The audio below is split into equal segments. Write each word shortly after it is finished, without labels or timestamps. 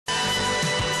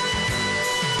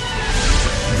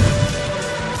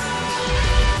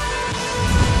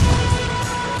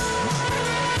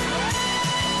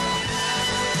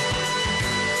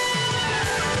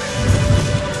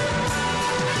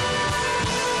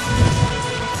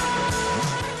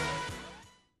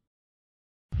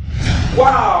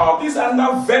Wow, this is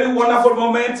another very wonderful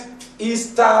moment.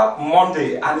 Easter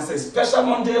Monday, and it's a special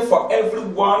Monday for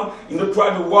everyone,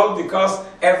 throughout the world, because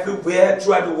everywhere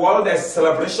throughout the world there's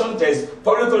celebration, there's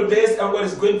public holidays. Everyone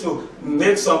is going to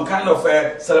make some kind of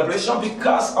a celebration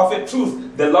because of a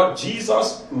truth: the Lord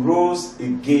Jesus rose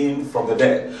again from the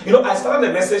dead. I started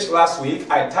the message last week.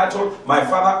 I titled "My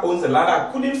Father Owns the Land."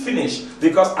 I couldn't finish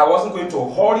because I wasn't going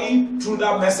to hurry through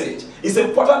that message. It's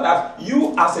important that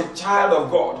you, as a child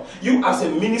of God, you as a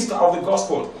minister of the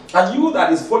gospel, and you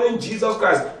that is following Jesus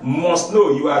Christ, must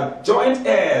know you are joint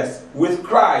heirs with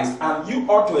Christ, and you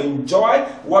ought to enjoy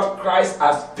what Christ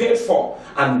has paid for,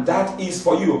 and that is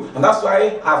for you. And that's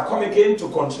why I've come again to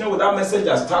continue with that message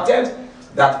I started,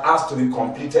 that has to be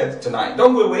completed tonight.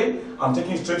 Don't go away. I'm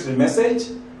taking you straight to the message,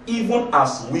 even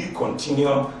as we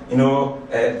continue,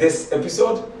 this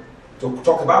episode, to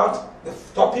talk about the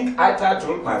topic I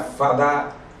titled "My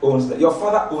Father Owns the." Your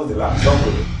father owns the land. Don't go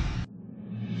away.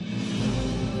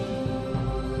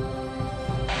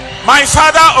 My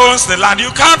father owns the land.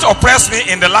 You can't oppress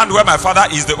me in the land where my father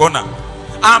is the owner.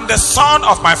 I'm the son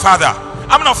of my father.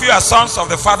 How many of you are sons of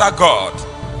the Father God?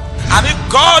 And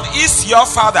if God is your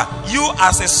father, you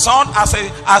as a son, as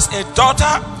a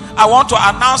daughter, I want to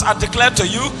announce and declare to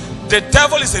you, the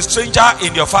devil is a stranger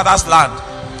in your father's land.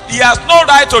 He has no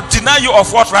right to deny you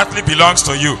of what rightly belongs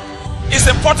to you. It's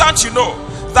important you know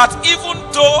that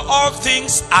even though all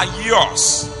things are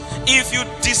yours, if you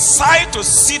decide to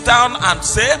sit down and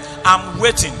say, "I'm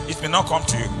waiting," it may not come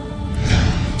to you.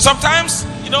 Sometimes,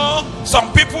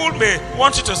 some people may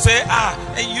want you to say,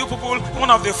 you people, one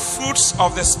of the fruit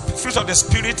of the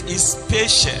Spirit is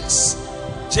patience,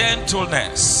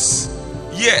 gentleness.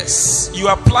 Yes, you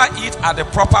apply it at the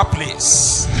proper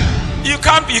place. You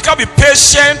can't be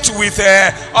patient with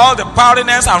all the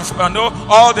barrenness and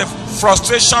all the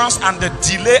frustrations and the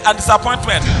delay and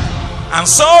disappointment. And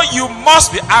so you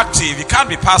must be active. You can't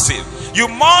be passive. You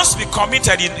must be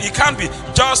committed. You can't be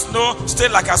just stay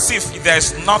like as if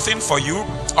there's nothing for you,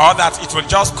 or that it will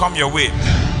just come your way.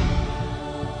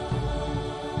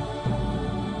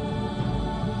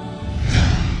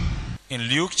 In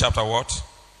Luke chapter what?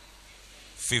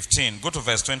 15. Go to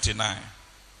verse 29.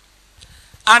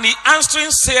 And he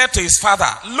answering said to his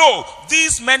father, "Lo,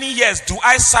 these many years do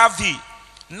I serve thee,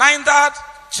 neither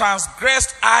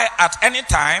transgressed I at any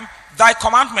time thy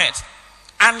commandment,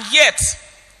 and yet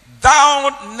thou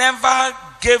never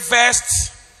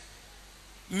gavest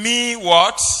me"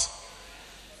 what?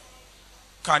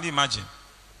 Can you imagine?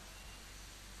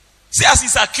 See, as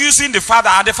he's accusing the father,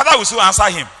 and the father will still answer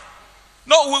him.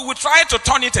 No, we try to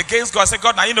turn it against God. Say,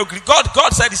 "God, now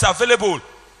God said it's available.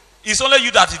 It's only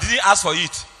you that he didn't ask for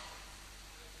it.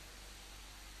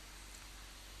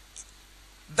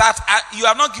 That you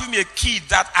have not given me a key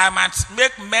that I might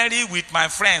make merry with my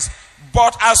friends.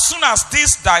 But as soon as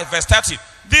this," verse 30,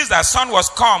 "this thy son was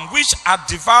come, which had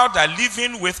devoured thy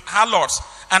living with harlots,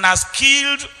 and has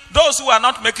killed those who are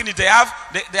not making it." They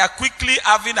are quickly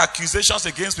having accusations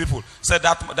against people. Say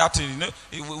that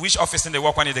which office in they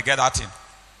work when they get that in?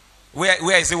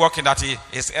 Where is he working that he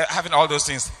is having all those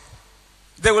things?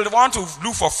 They will want to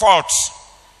look for faults.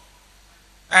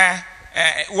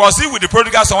 Was he with the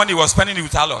prodigal son when he was spending it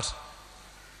with harlots?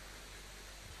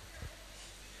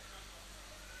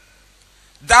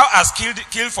 "Thou hast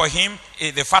killed for him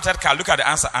the fatted calf." Look at the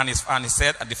answer. And he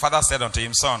said, and the father said unto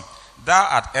him, "Son, thou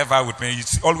art ever with me. You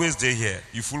always stay here.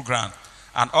 You full ground.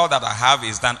 And all that I have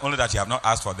is done, only that you have not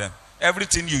asked for them."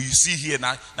 Everything you see here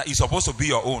now is supposed to be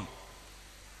your own.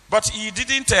 But you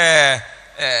didn't,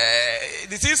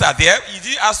 the things are there. You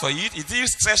didn't ask for it. You didn't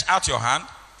stretch out your hand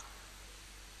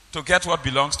to get what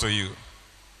belongs to you.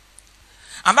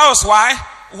 And that was why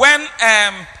when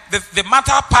the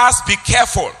matter passed, "Be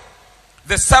careful,"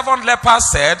 the 7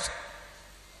 lepers said,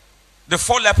 the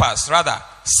 4 lepers rather,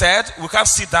 said, "We can't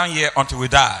sit down here until we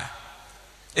die.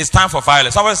 It's time for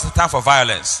violence." Always time for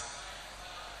violence.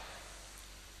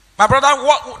 My brother,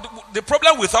 the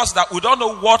problem with us is that we don't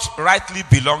know what rightly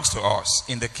belongs to us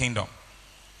in the kingdom.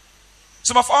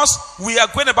 Some of us, we are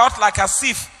going about like as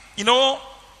if,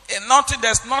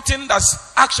 there's nothing that's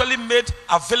actually made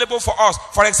available for us.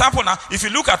 For example, now, if you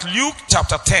look at Luke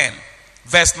chapter 10,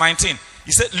 verse 19,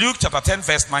 he said, Luke chapter 10,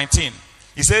 verse 19,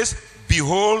 he says,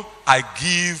 "Behold, I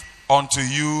give unto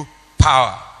you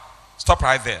power." Stop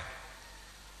right there.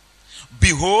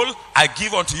 Behold, I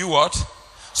give unto you what?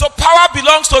 So power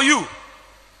belongs to you.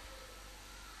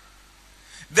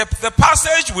 The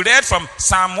passage we read from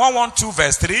Psalm 112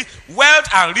 verse 3, "Wealth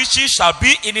and riches shall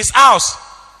be in his house."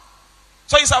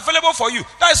 So it's available for you.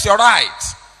 That is your right.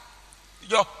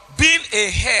 Being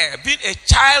a heir, being a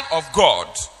child of God,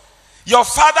 Your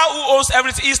Father who owns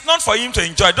everything is not for him to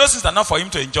enjoy. Those things are not for him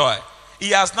to enjoy. He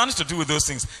has nothing to do with those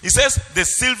things. He says, the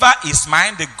silver is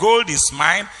mine, the gold is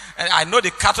mine, and I know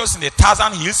the cattle in the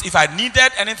 1,000 hills. If I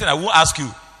needed anything, I won't ask you.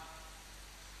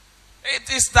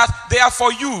 It is that they are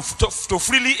for you to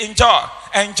freely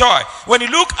enjoy. When you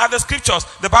look at the scriptures,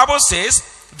 the Bible says,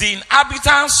 the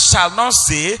inhabitants shall not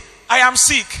say, I am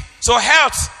sick. So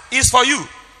health is for you.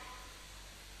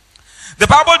 The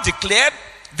Bible declared,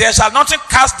 there shall nothing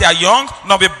cast their young,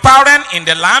 nor be barren in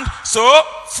the land. So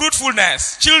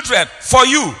fruitfulness, children, for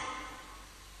you.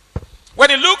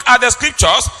 When you look at the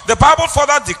scriptures, the Bible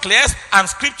further declares, and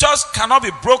scriptures cannot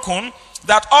be broken,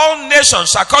 that all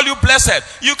nations shall call you blessed.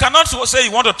 You cannot say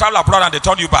you want to travel abroad and they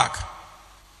turn you back.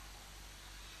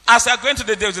 As you are going to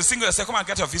there is a single, say, come and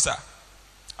get your visa.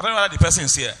 I don't know whether the person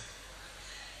is here.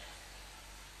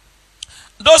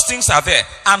 Those things are there.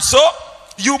 And so,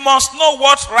 you must know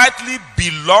what rightly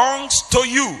belongs to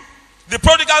you. The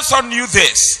prodigal son knew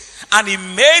this, and he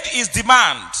made his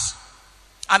demand,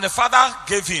 and the father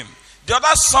gave him. The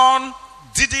other son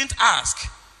didn't ask,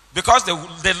 because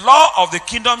the law of the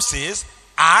kingdom says,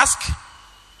 ask,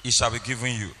 it shall be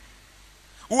given you.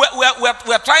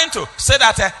 We're trying to say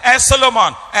that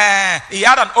Solomon, he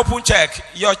had an open check.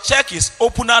 Your check is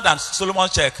opener than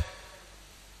Solomon's check.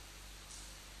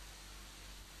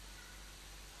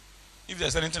 If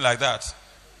there's anything like that.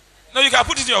 No, you can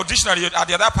put it in your dictionary at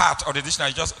the other part of the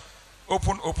dictionary. Just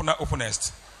open, opener,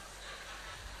 openest.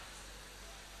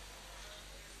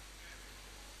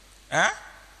 Eh?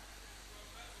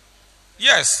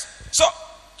 Yes.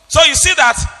 So you see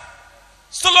that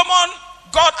Solomon,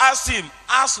 God asked him,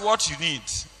 ask what you need.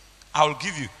 I will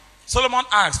give you. Solomon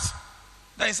asked.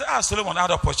 Then he said, Solomon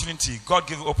had opportunity. God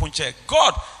gave you open check.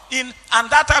 God, and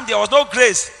that time there was no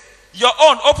grace. Your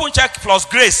own open check plus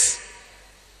grace.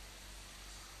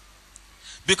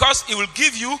 Because he will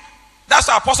give you, that's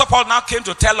why Apostle Paul now came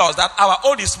to tell us that our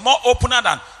own is more opener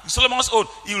than Solomon's own.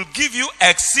 He will give you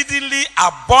exceedingly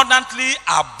abundantly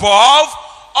above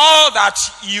all that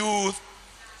you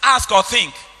ask or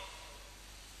think.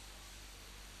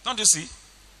 Don't you see?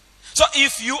 So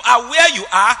if you are where you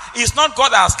are, it's not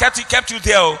God that has kept you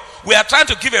there. We are trying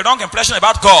to give a wrong impression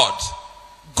about God.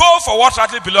 Go for what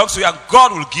rightly belongs to you, and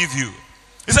God will give you.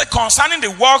 He said, concerning the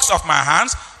works of my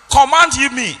hands, command ye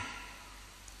me.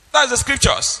 That's the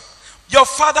scriptures. Your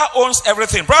Father owns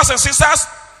everything. Brothers and sisters,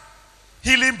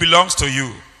 healing belongs to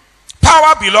you.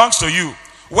 Power belongs to you.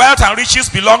 Wealth and riches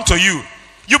belong to you.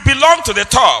 You belong to the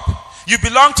top. You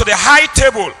belong to the high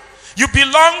table. You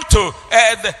belong to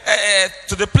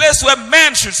the place where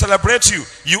men should celebrate you.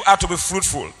 You are to be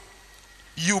fruitful.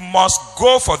 You must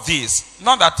go for this.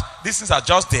 Not that these things are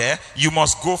just there. You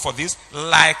must go for this,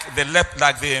 like the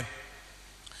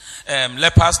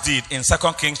lepers did in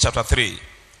 2 Kings chapter 3.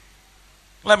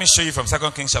 Let me show you from 2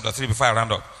 Kings chapter 3 before I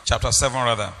round up. Chapter 7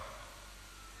 rather.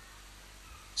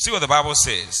 See what the Bible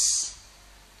says.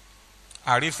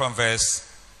 I read from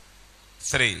verse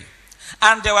 3.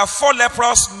 And there were 4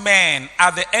 leprous men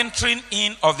at the entering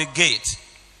in of the gate.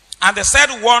 And they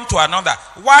said one to another,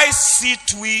 why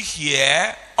sit we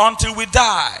here until we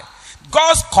die?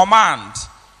 God's command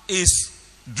is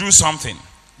do something.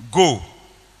 Go.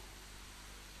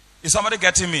 Is somebody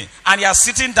getting me? And you are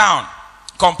sitting down,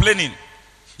 complaining.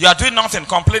 You are doing nothing,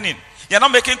 complaining. You are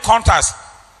not making contacts,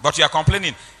 but you are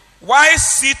complaining. Why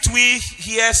sit we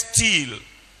here still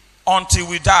until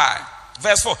we die?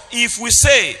 Verse 4. If we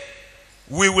say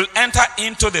we will enter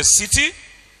into the city,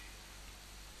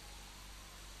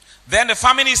 then the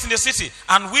famine is in the city,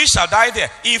 and we shall die there.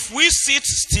 If we sit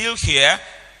still here,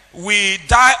 we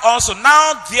die also.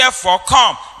 Now therefore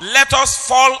come, let us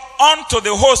fall unto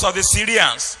the host of the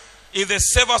Syrians. If they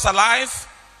save us alive,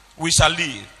 we shall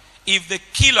live. If they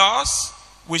kill us,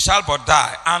 we shall but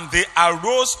die. And they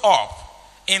arose up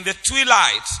in the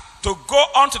twilight to go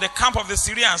unto the camp of the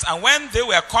Syrians. And when they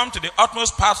were come to the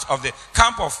utmost parts of the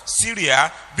camp of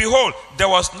Syria, behold, there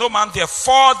was no man there.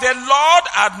 For the Lord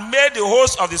had made the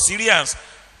host of the Syrians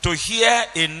to hear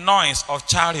a noise of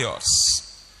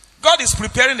chariots. God is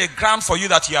preparing a ground for you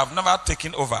that you have never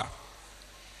taken over.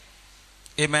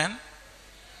 Amen.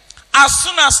 As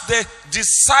soon as they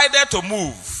decided to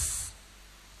move,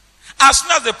 as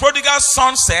soon as the prodigal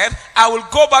son said, I will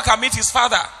go back and meet his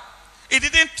father, he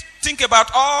didn't think about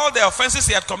all the offenses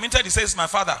he had committed. He says, my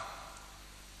father.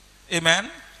 Amen.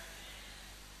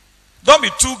 Don't be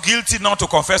too guilty not to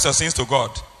confess your sins to God.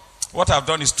 What I've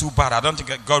done is too bad. I don't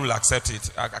think God will accept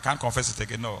it. I can't confess it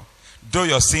again. No. Though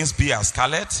your sins be as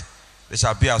scarlet, they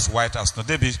shall be as white as snow.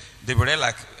 They be red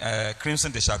like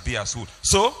crimson, they shall be as wool.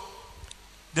 So,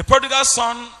 the prodigal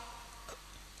son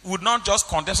would not just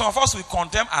condemn. Some of us will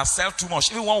condemn ourselves too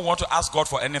much, even when we want to ask God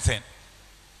for anything.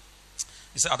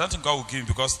 He said, I don't think God will give me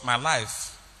because my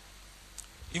life,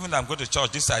 even though I'm going to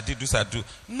church, this I did, this I do.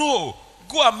 No,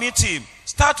 go and meet him.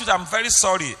 Start with, I'm very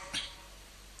sorry.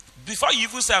 Before you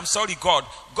even say, I'm sorry,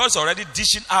 God's already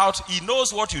dishing out. He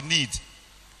knows what you need.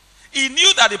 He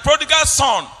knew that the prodigal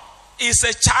son is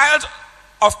a child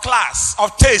of class,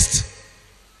 of taste.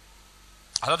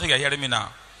 I don't think you're hearing me now.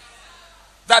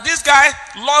 That this guy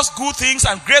lost good things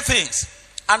and great things.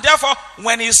 And therefore,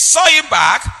 when he saw him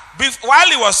back, while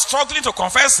he was struggling to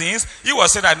confess sins, he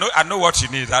was saying, I know what you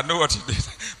need. I know what you need.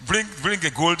 Bring a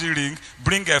golden ring,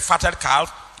 bring a fatted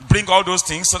calf, bring all those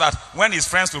things so that when his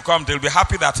friends will come, they'll be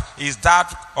happy that his dad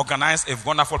organized a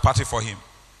wonderful party for him.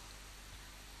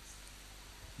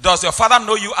 Does your father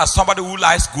know you as somebody who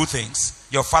likes good things?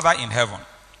 Your father in heaven.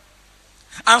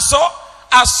 And so,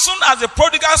 as soon as the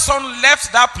prodigal son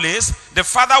left that place, the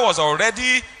father was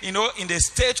already, in the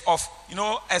stage of,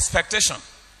 expectation.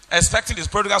 Expecting his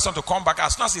prodigal son to come back.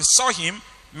 As soon as he saw him,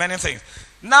 many things.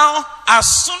 Now, as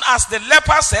soon as the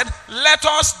leper said, let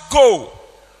us go,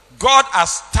 God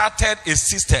has started a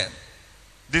system.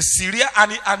 The Syria,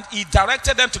 and he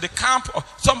directed them to the camp.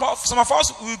 Some of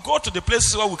us will go to the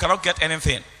places where we cannot get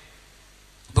anything.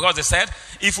 Because they said,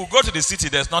 if we go to the city,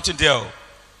 there's nothing there.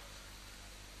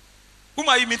 Whom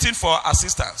are you meeting for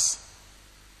assistance?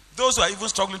 Those who are even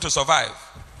struggling to survive.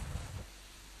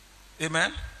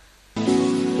 Amen?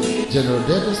 General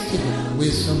David Stephen,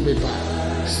 Wilson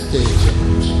River, stay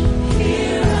tuned.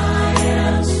 Here I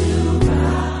am to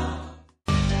bow.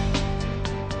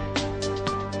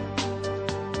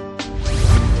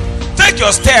 Take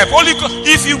your step.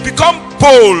 If you become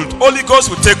bold, Holy Ghost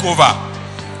will take over.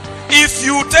 If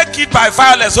you take it by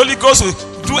violence, Holy Ghost will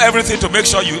do everything to make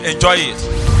sure you enjoy it.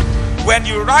 When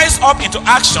you rise up into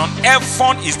action,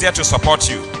 everyone is there to support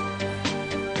you.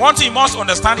 One thing you must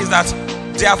understand is that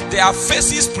their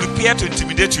faces prepared to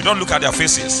intimidate you. Don't look at their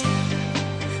faces.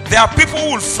 There are people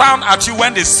who will frown at you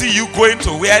when they see you going to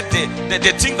where they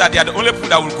think that they are the only people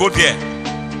that will go there.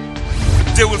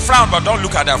 They will frown, but don't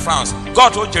look at their frowns.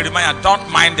 God told Jeremiah, don't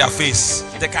mind their face.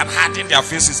 They can harden their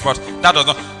faces, but that does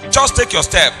not. Just take your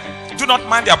step. Do not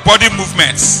mind their body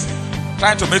movements,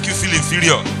 trying to make you feel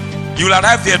inferior. You will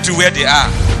arrive there to where they are.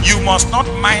 You must not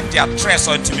mind their threats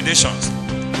or intimidations.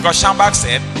 Because Schambach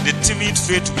said, the timid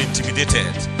faith will be intimidated.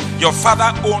 Your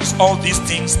father owns all these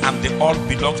things and they all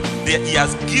belong. He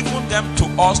has given them to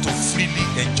us to freely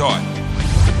enjoy.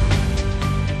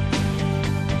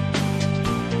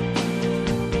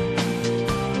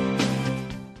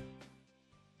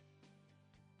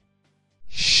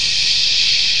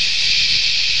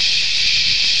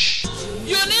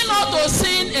 You need not to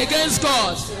sin against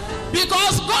God.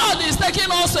 Because God is taking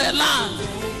us a land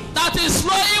that is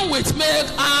flowing with milk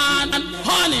and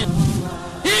honey.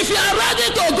 If you are ready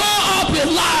to go up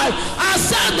in life,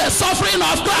 accept the suffering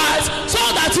of Christ so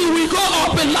that you will go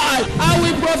up in life. I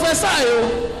will prophesy,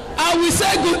 I will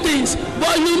say good things,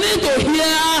 but you need to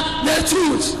hear the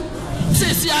truth.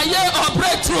 This is your year of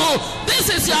breakthrough. This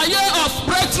is your year of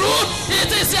breakthrough. It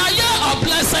is your year of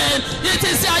blessing. It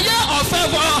is your year of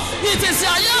favor. It is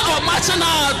your year of marching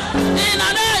out. In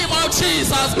the name of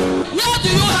Jesus. Where do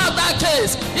you have that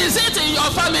case? Is it in your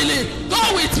family?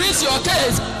 God will treat your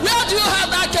case. Where do you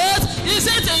have that case? Is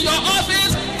it in your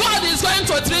office? God is going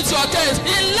to treat your case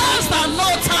in less than no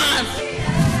time.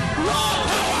 No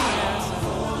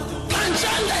power can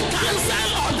change the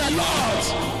counsel of the Lord.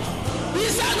 He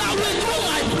said, I will do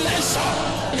my pleasure.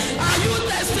 Are you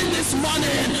testing this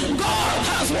morning? God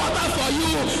has water for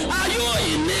you. Are you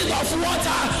in need of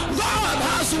water? God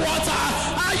has water.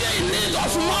 Are you in need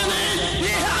of money? He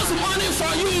has money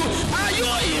for you. Are you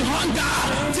in hunger?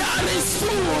 There is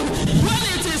food. When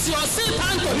it is your seed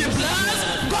time to be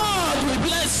blessed, God will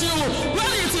bless you.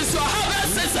 When it is your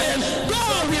harvest season,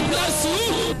 God will bless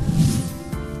you.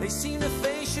 They seem to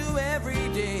face you every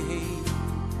day.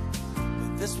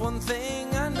 This one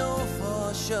thing I know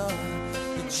for sure,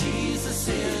 that Jesus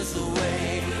is the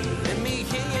way. Let me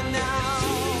hear you now.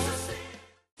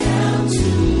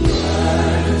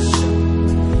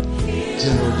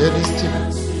 General David Stephen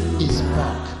is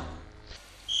back.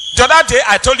 The other day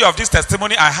I told you of this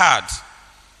testimony I had,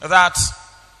 that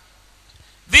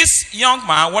this young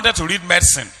man wanted to read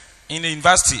medicine in the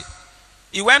university.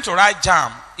 He went to write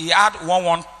JAMB. He had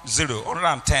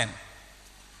 110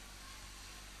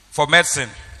 for medicine.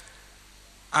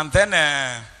 And then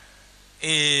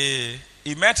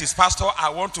he met his pastor. I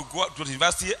want to go to the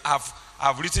university.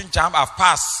 I've written JAMB. I've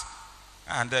passed.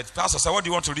 And the pastor said, what do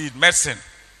you want to read? Medicine.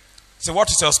 He said, what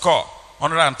is your score?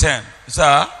 110. He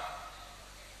said,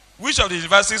 Which of the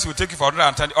universities will take you for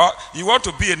 110? Or you want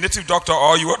to be a native doctor,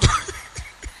 or you want to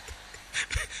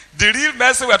the real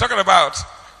medicine we're talking about.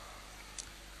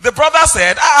 The brother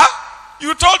said,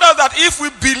 you told us that if we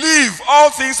believe, all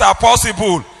things are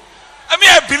possible.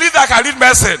 I believe that I can read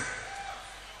medicine.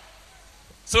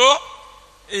 So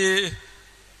he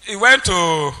went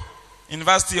to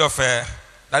University of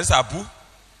that is Abu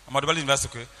Ahmadu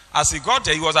University. As he got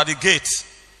there, he was at the gate.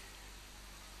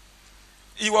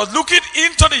 He was looking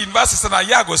into the university and a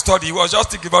year ago study. He was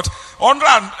just thinking about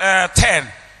 110.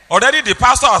 Already the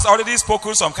pastor has already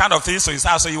spoken some kind of things, so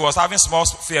he was having small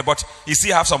fear, but he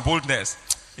still have some boldness.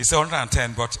 He said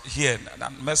 110, but here,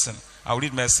 medicine, I'll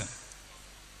read medicine.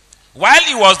 While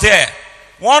he was there,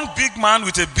 one big man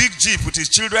with a big jeep with his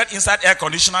children inside air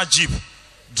conditioner jeep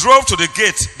drove to the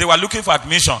gate. They were looking for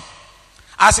admission.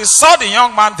 As he saw the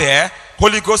young man there,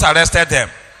 Holy Ghost arrested them.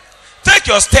 Take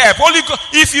your step. Holy Ghost,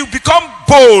 if you become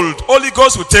bold, Holy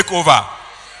Ghost will take over.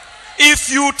 If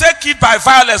you take it by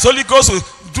violence, Holy Ghost will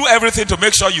do everything to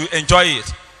make sure you enjoy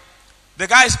it. The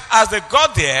guys, as they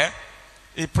got there,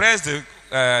 he pressed the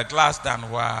glass down.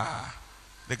 Wow.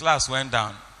 The glass went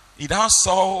down. He now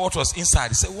saw what was inside.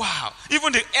 He said, wow.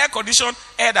 Even the air-conditioned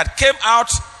air that came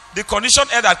out, the conditioned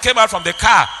air that came out from the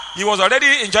car, he was already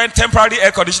enjoying temporary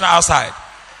air conditioner outside.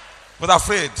 But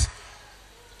afraid.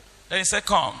 Then he said,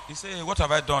 come. He said, hey, what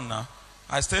have I done now?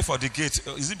 I stay for the gate.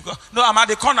 Is it because? No, I'm at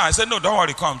the corner. I said, no, don't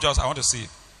worry, come. Just, I want to see.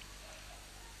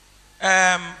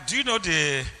 Do you know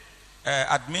the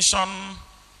admission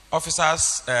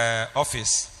officer's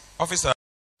office? Officer.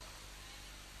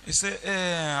 He said,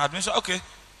 admission, okay.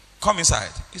 Come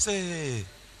inside. He said, hey,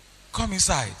 come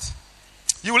inside.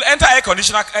 You will enter air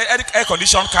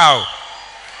conditioned car.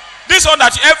 This one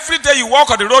that every day you walk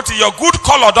on the road, your good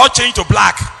color don't change to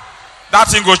black. That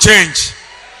thing will change.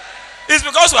 It's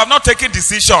because we have not taken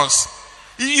decisions.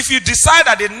 If you decide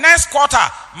that the next quarter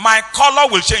my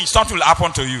color will change, something will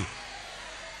happen to you.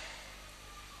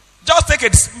 Just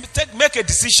make a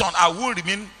decision. I will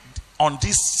remain on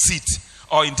this seat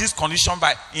or in this condition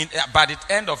by the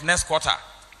end of next quarter.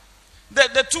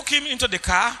 They took him into the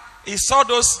car. He saw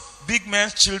those big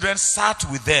men's children sat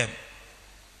with them.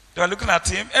 They were looking at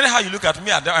him. Anyhow you look at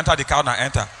me, I don't enter the car and I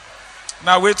enter.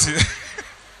 Now wait.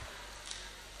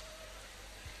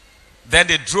 Then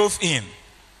they drove in.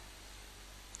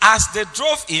 As they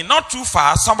drove in, not too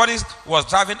far, somebody was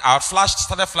driving out,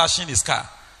 started flashing his car.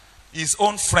 His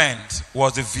own friend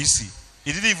was the VC.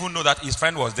 He didn't even know that his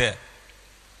friend was there.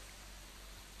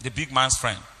 The big man's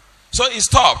friend. So he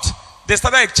stopped. They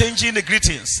started exchanging the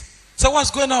greetings. So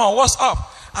what's going on? What's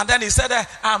up? And then he said,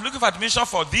 I'm looking for admission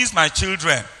for these, my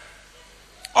children.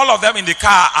 All of them in the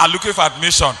car are looking for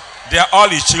admission. They are all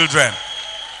his children.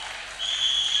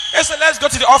 He said, let's go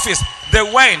to the office. They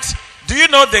went. Do you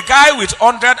know the guy with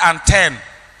 110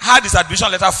 had his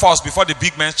admission letter first before the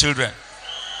big man's children?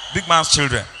 Big man's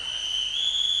children.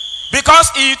 Because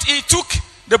he took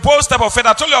the bold step of faith.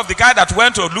 I told you of the guy that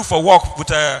went to look for work with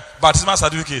a baptismal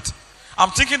certificate. I'm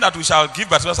thinking that we shall give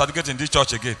baptismal certificate in this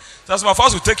church again. So some of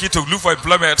us will take it to look for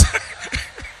employment.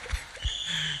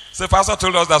 So pastor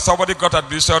told us that somebody got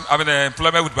admission,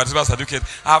 employment with baptismal certificate.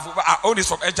 I own this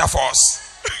from Edge Force.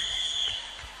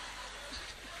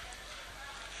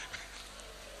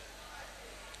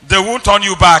 They won't turn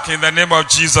you back in the name of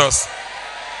Jesus.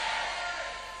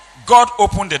 God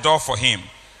opened the door for him.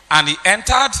 And he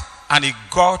entered and he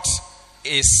got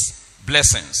his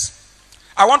blessings.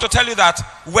 I want to tell you that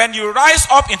when you rise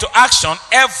up into action,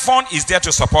 everyone is there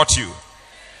to support you.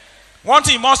 One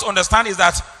thing you must understand is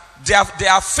that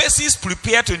there are faces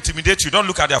prepared to intimidate you. Don't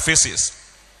look at their faces.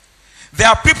 There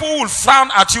are people who will frown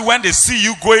at you when they see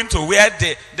you going to where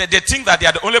they think that they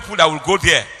are the only people that will go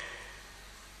there.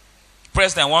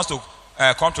 President wants to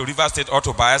come to River State or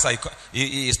to Bayelsa.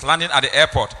 He is landing at the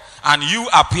airport. And you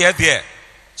appear there.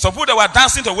 Some people that were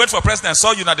dancing to wait for president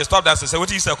saw you now. They stopped dancing. Say, what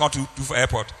do you say come to do for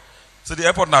airport? So the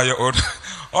airport now your own.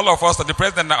 All of us, the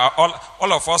president,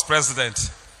 all of us president.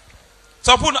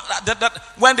 Some people,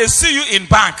 when they see you in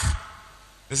bank,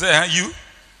 they say,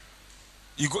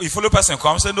 you follow person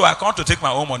come, say, no, I come to take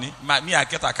my own money. Me, I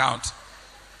get account.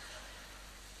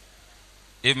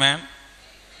 Amen.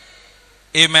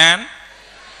 Amen.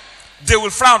 They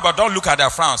will frown, but don't look at their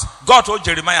frowns. God told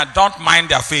Jeremiah, don't mind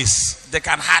their face. They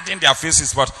can harden their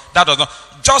faces, but that does not.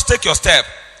 Just take your step.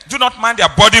 Do not mind their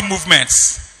body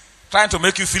movements, trying to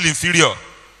make you feel inferior.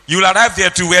 You will arrive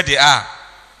there to where they are,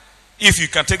 if you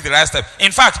can take the right step.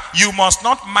 In fact, you must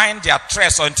not mind their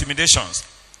threats or intimidations.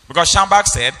 Because Schambach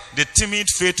said, the timid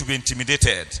fail to be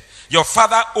intimidated. Your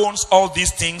Father owns all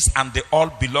these things and they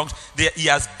all belong. He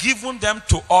has given them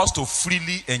to us to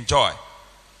freely enjoy.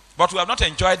 But we have not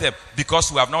enjoyed them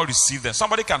because we have not received them.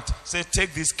 Somebody can say,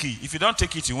 take this key. If you don't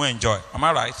take it, you won't enjoy. Am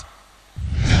I right?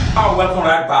 Oh, welcome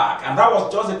right back. And that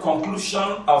was just the conclusion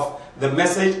of the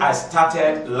message I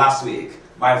started last week.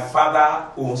 My Father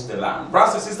owns the land.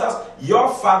 Brothers and sisters,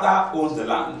 your Father owns the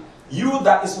land. You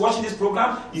that is watching this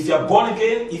program, if you are born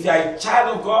again, if you are a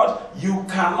child of God, you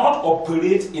cannot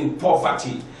operate in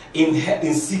poverty, in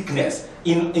sickness,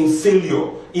 in failure,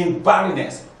 in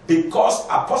barrenness. Because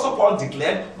Apostle Paul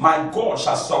declared, my God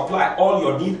shall supply all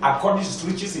your need according to his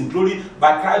riches in glory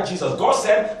by Christ Jesus. God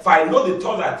said, for I know the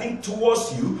thoughts I think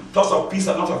towards you, thoughts of peace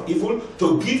and not of evil,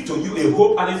 to give to you a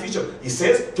hope and a future. He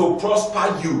says, to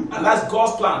prosper you. And that's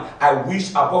God's plan. I wish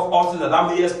above all things that thou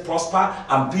mayest prosper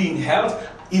and be in health,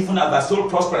 even as thy soul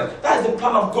prospereth. That is the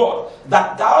plan of God.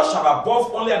 That thou shalt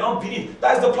above only and not beneath.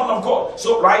 That is the plan of God.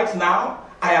 So right now,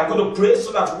 I am going to pray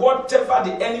so that whatever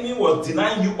the enemy was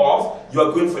denying you of, you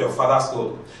are going for your father's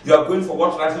own. You are going for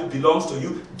what rightly belongs to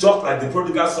you, just like the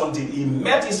prodigal son did. He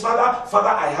met his father. Father,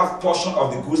 I have portion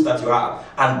of the goods that you have.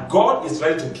 And God is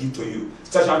ready to give to you.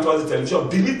 Station towards the television.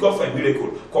 Believe God for a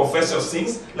miracle. Confess your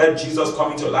sins. Let Jesus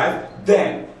come into your life.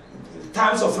 Then,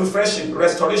 times of refreshing,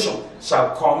 restoration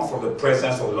shall come from the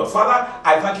presence of the Lord. Father,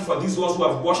 I thank you for these ones who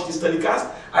have watched this telecast.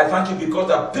 I thank you because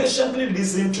they are patiently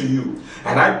listening to you.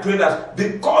 And I pray that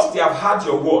because they have heard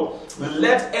your word,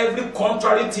 let every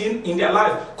contrary thing in their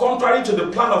life, contrary to the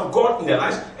plan of God in their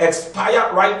lives,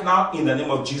 expire right now in the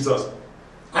name of Jesus.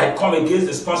 I come against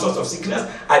the sponsors of sickness.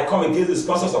 I come against the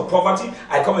sponsors of poverty.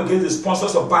 I come against the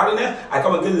sponsors of barrenness. I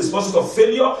come against the sponsors of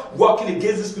failure, working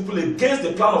against these people, against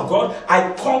the plan of God.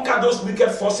 I conquer those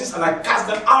wicked forces and I cast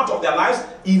them out of their lives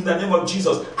in the name of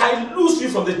Jesus. I loose you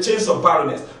from the chains of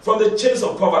barrenness, from the chains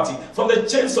of poverty, from the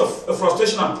chains of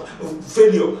frustration and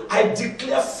failure. I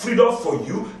declare freedom for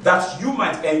you that you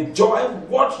might enjoy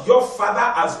what your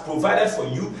Father has provided for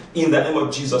you in the name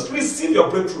of Jesus. Receive your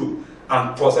breakthrough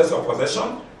and possess your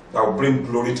possession that will bring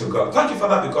glory to God. Thank you,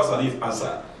 Father, because I know you've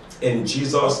answered. In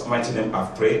Jesus' mighty name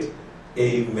I've prayed.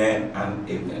 Amen and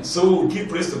amen. So give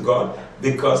praise to God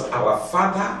because our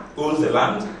Father owns the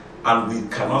land and we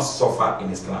cannot suffer in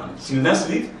his land. Till next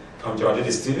week, I'm Jordan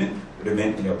Stephen.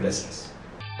 Remain in your blessings.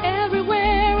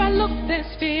 Everywhere I look, there's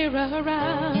fear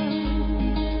around.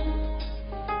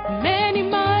 Many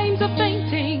minds are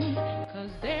fainting.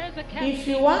 If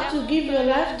you want to give your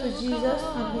life to Jesus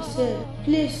and be saved,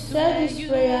 please say this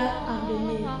prayer and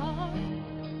believe.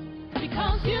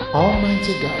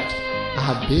 Almighty God, I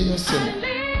have been a sinner.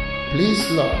 Please,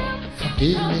 Lord,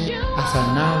 forgive me as I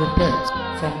now repent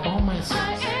from all my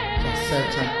sins to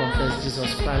accept and confess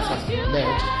Jesus Christ as my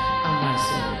Lord and my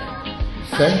Savior.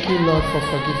 Thank you, Lord, for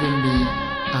forgiving me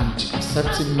and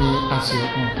accepting me as your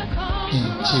own. In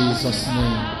Jesus'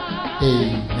 name,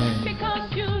 amen.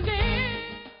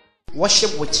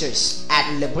 Worship with us at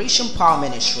Liberation Power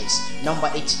Ministries, number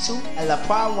 82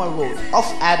 Elaprawa Road, off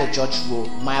Ada George Road,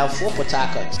 mile 4 Port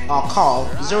Harcourt, or call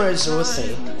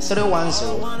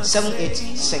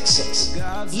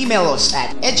 003-310-7866. Email us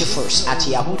at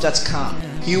edgefirst@yahoo.com.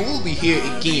 He will be here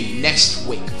again next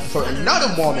week for another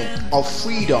moment of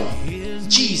freedom.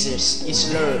 Jesus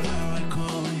is Lord.